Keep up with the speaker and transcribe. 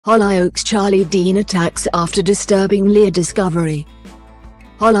Hollyoaks Charlie Dean attacks after disturbing Leah discovery.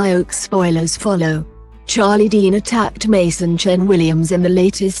 Hollyoaks spoilers follow. Charlie Dean attacked Mason Chen-Williams in the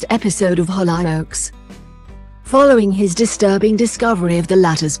latest episode of Hollyoaks, following his disturbing discovery of the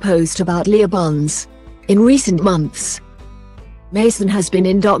latter's post about Leah Barnes. In recent months, Mason has been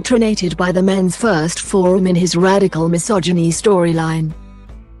indoctrinated by the Men's First Forum in his radical misogyny storyline,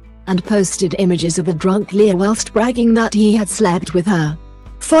 and posted images of a drunk Leah whilst bragging that he had slept with her.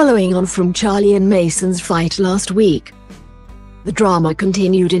 Following on from Charlie and Mason's fight last week, the drama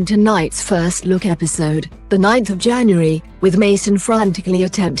continued in tonight's first look episode, the 9th of January, with Mason frantically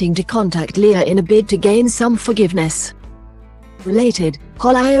attempting to contact Leah in a bid to gain some forgiveness. Related,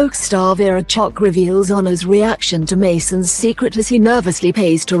 Hollyoaks star Vera Chock reveals Honor's reaction to Mason's secret as he nervously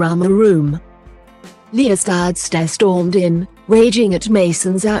paced around the room. Leah's dad stormed in, raging at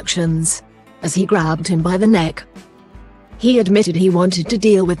Mason's actions, as he grabbed him by the neck. He admitted he wanted to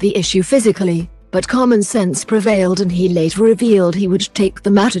deal with the issue physically, but common sense prevailed and he later revealed he would take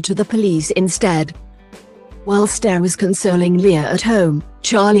the matter to the police instead. While Ster was consoling Leah at home,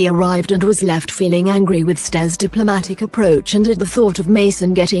 Charlie arrived and was left feeling angry with Ster's diplomatic approach and at the thought of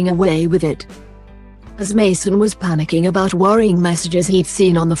Mason getting away with it. As Mason was panicking about worrying messages he'd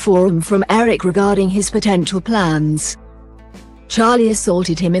seen on the forum from Eric regarding his potential plans, Charlie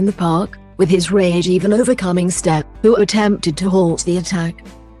assaulted him in the park, with his rage even overcoming Ster, who attempted to halt the attack.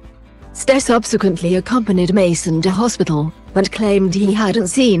 Ster subsequently accompanied Mason to hospital, but claimed he hadn't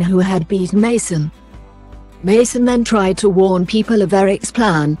seen who had beaten Mason. Mason then tried to warn people of Eric's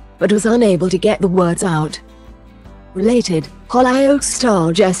plan, but was unable to get the words out. Related, Hollyoaks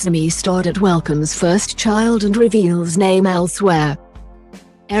star Jessamy starred at welcomes first child and reveals name elsewhere.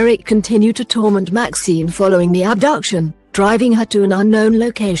 Eric continued to torment Maxine following the abduction, driving her to an unknown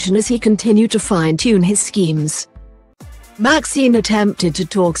location as he continued to fine-tune his schemes. Maxine attempted to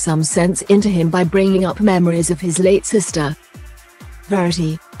talk some sense into him by bringing up memories of his late sister,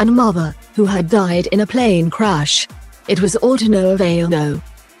 Verity, and mother, who had died in a plane crash. It was all to no avail though,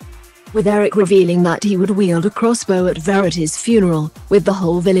 with Eric revealing that he would wield a crossbow at Verity's funeral, with the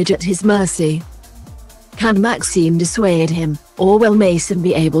whole village at his mercy. Can Maxine dissuade him, or will Mason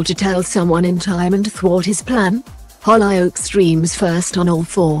be able to tell someone in time and thwart his plan? Hollyoaks streams first on All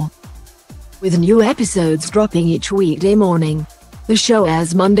 4, with new episodes dropping each weekday morning. The show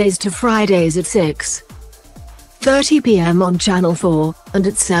airs Mondays to Fridays at 6:30 p.m. on Channel 4, and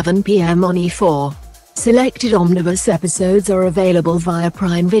at 7 p.m. on E4. Selected omnibus episodes are available via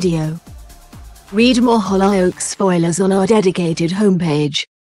Prime Video. Read more Hollyoaks spoilers on our dedicated homepage.